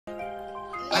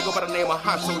I go by the name of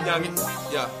Huncho, Yungin.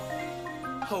 Yeah.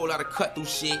 Whole lot of cut through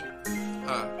shit.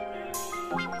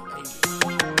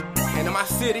 And in my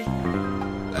city,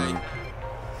 like,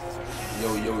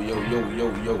 yo, yo, yo, yo,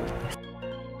 yo, yo.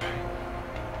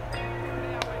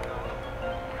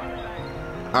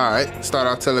 All right, start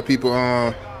off telling people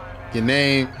your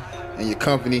name and your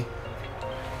company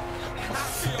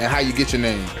and how you get your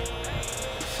name.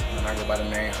 And I go by the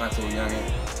name Huncho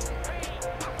Yungin.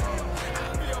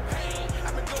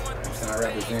 I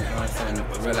represent, you know what I'm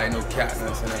saying, real like no cap, you know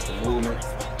what I'm saying, that's the movement,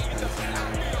 you know what I'm saying.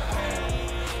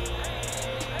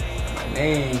 My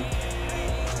name,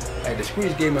 like the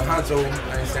streets gave me Huncho, you know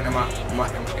what I'm saying, and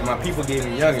my people gave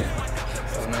me Yungin.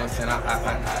 So you know what I'm saying, I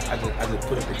just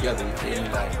put it together, you feel me,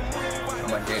 like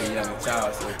I'm a daddy young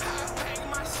child, so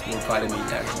you calling me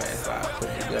Yungin, man, so I put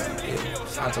it together, you feel me,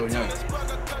 Huncho Yungin.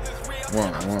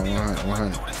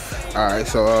 100. All right,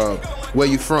 so where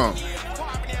you from?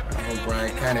 I'm from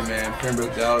Bryan County, man,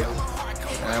 Pembroke, Georgia,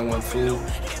 912, you know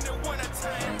what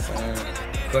I'm saying,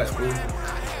 cut school.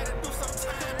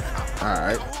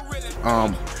 Alright.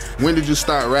 When did you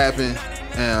start rapping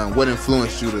and what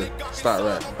influenced you to start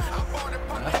rapping?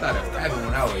 I started rapping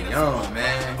when I was young,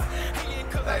 man.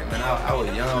 Like, man, I was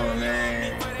young,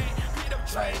 man.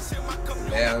 Like,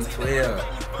 11, 12.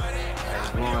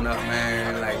 Like, growing up,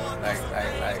 man, like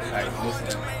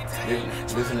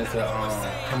listening to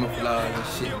camouflage and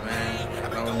shit, man.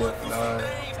 Like, long live flaws.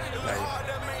 Like,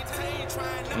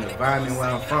 in the environment where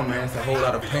I'm from, man, it's a whole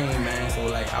lot of pain, man. So,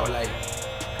 like, I was like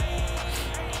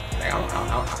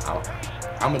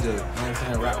I'ma just, you know what I'm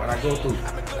saying, rap what I go through.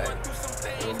 Like,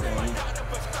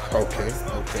 Okay.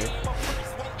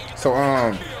 So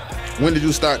when did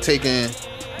you start taking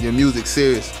your music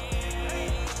serious?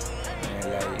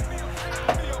 Man,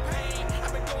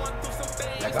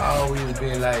 like I always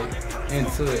been like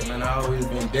into it, man. I always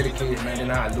been dedicated, man.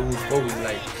 Then I lose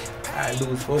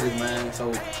focus, man.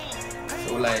 So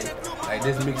like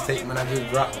this mixtape, man, I just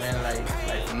dropped, man. Like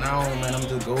from now on, man, I'm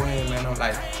just going in, man. I'm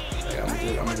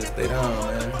just stay down,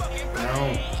 man. From now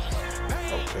on.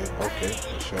 Okay,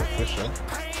 for sure.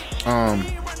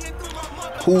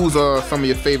 Who's some of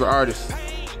your favorite artists?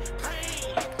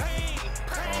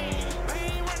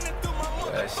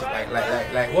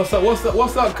 Like what's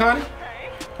up, Connie?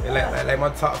 Like my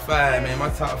top five, man.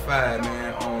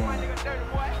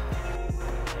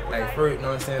 Like first, you know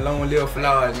what I'm saying, Long Live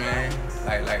Flaws, man.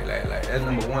 Like that's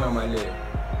number one on my list.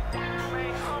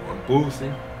 And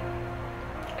Boosie.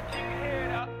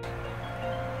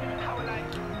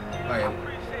 Like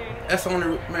that's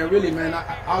only, man, really, man.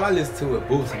 All I listen to is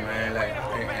Boosie, man. Like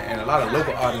and a lot of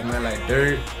local artists, man, like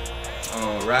Dirt,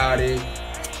 Rowdy,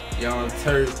 Young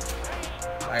Turk,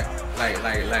 like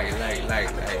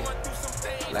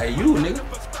you, nigga.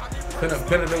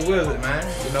 Pin of the Wizard, man.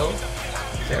 You know.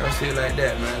 Shit like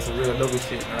that, man. It's a real local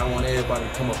shit, man. I want everybody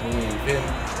to come up and win, you feel me?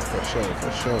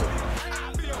 For sure.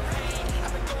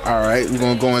 All right, we're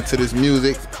gonna go into this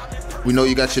music. We know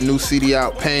you got your new CD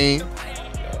out, Pain.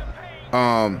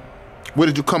 Where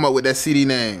did you come up with that CD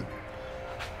name?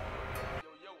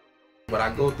 What I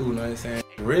go through, you know what I'm saying?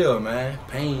 Real, man.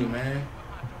 Pain, man.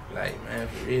 Like, man,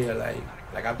 for real,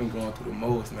 like I've been going through the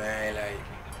most, man.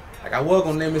 Like I was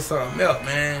gonna name it something else,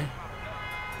 man.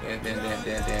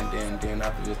 Then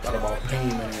I just thought about pain,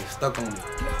 man, and it stuck on me.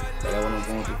 That's what I'm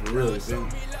going through for real, you feel me?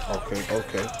 Okay.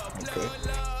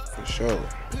 For sure.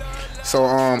 So,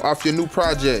 off your new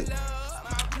project,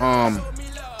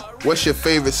 what's your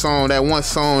favorite song? That one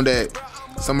song that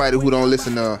somebody who don't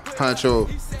listen to Huncho,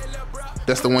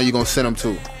 that's the one you gonna send them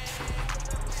to?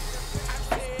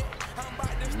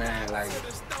 Man, like,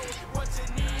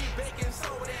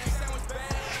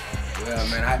 well,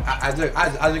 man, I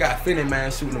just got finished,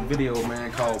 man, shooting a video,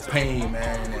 man, called Pain,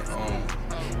 man, and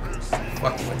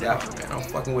fucking with that one, man. I'm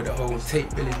fucking with the whole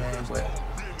tape, really, man, but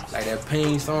like that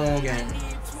Pain song, and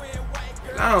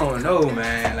I don't know,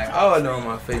 man. Like, all of them are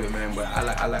my favorite, man, but I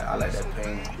like that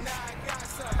Pain.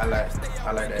 I like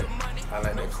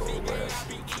that cold world.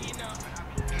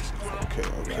 Okay.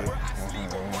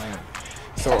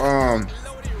 So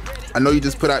I know you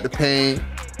just put out the Pain.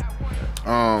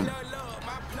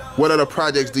 What other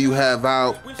projects do you have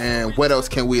out, and what else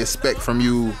can we expect from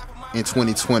you in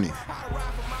 2020?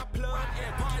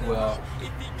 Well,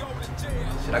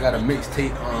 I got a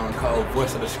mixtape called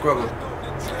Voice of the Struggle.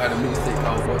 My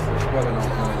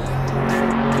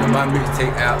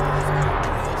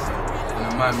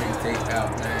mixtape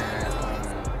out, man.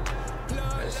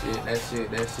 That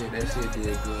shit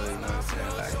did good, you know what I'm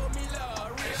saying? Like,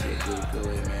 that shit did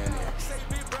good, man.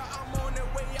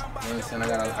 You know what I'm saying?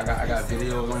 I got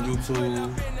videos on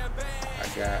YouTube.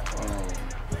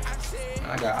 I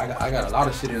I got a lot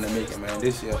of shit in the making, man.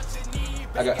 This year,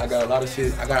 I got a lot of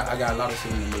shit. I got a lot of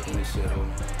shit in the making this year, though,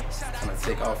 man. I'm gonna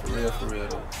take off for real,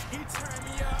 though.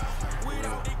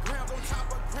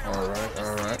 All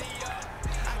right.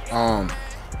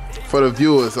 For the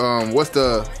viewers, what's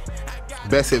the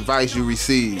best advice you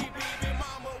received?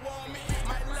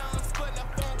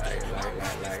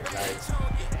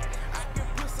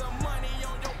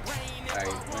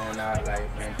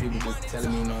 Man, people just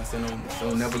telling me, you know what I'm saying,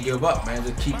 don't never give up, man.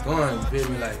 Just keep going, you feel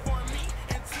me? Like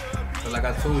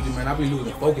I told you, man, I be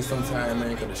losing focus sometimes,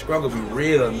 man, cause the struggle be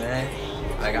real, man.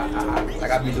 I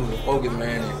be losing focus,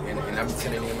 man, and I be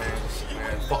telling you, man,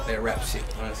 fuck that rap shit, you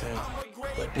know what I'm saying?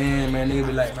 But then, man, nigga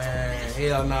be like, man,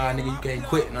 hell nah, nigga, you can't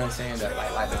quit, you know what I'm saying? That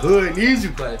like the hood needs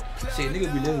you, but shit,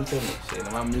 nigga be listening to me, shit,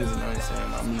 and my music, you know what I'm saying?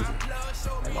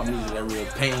 My music, that real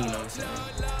pain, you know what I'm saying?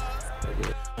 That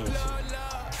real pain shit.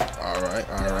 All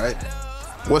right.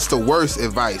 What's the worst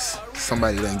advice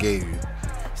somebody done gave you?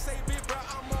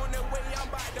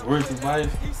 Worst advice?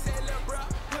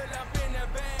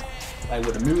 Like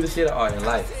with the music shit or in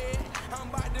life?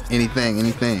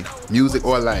 Anything. Music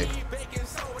or life.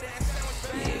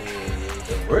 Yeah,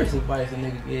 the worst advice a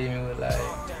nigga gave me was like,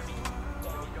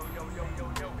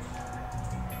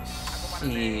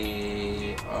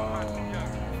 shit,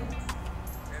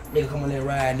 nigga come on that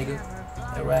ride, nigga.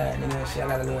 That ride, nigga, shit, I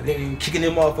got a little nigga kicking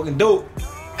them motherfucking dope.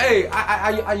 Hey,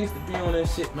 I used to be on that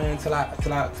shit, man, till I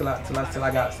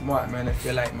got smart, man, and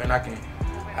feel like, man, I can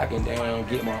damn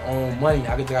get my own money.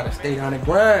 I just gotta stay down and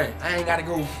grind. I ain't gotta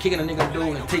go kicking a nigga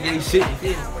dude and take any shit.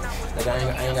 Like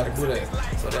I ain't gotta do that.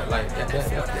 So that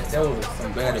was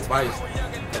some bad advice.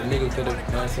 That a nigga could have, you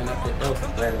know what I'm saying? That was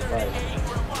some bad advice.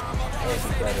 That was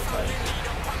some bad advice.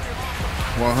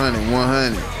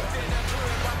 100.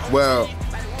 Well,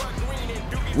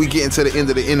 we getting to the end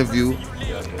of the interview.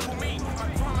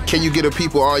 Can you get the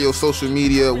people all your social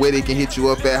media, where they can hit you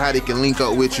up at, how they can link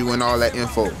up with you and all that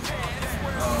info? Well,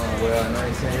 you know what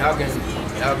I'm saying? Y'all can, you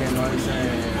know what I'm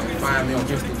saying, find me on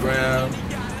Instagram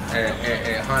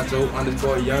at Huncho_Yungin. You know what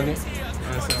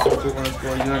I'm saying?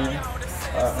 Huncho_Yungin.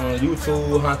 On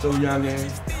YouTube, Huncho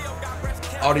Yungin.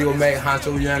 Audio Mac,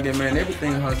 Huncho Yungin, man.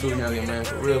 Everything Huncho Yungin, man.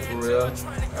 For real. You know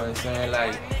what I'm saying?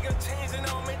 Like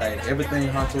everything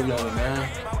Huncho Yungin, man.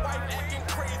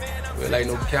 Like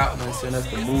no cap, you know what I'm saying? That's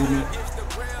the movement.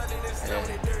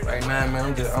 And right now, man,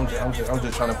 I'm just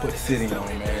trying to put the city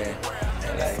on, man.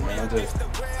 And like, man, I'm just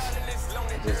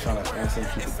trying to, you know what I'm saying,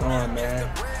 keep it going, man.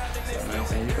 So, you know what I'm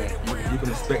saying, you can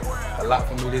expect a lot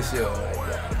from me this year.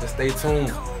 Like, just stay tuned,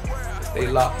 just stay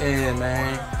locked in,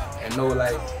 man. And know,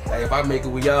 like if I make it,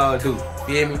 we all do.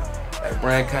 Feel me? Like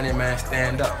Brand County, man,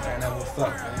 stand up, man. That's what's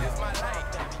up, man.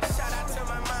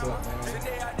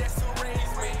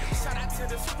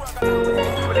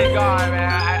 But they God, man, I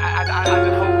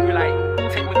just hope you like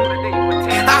take me through the day for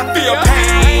 10. I feel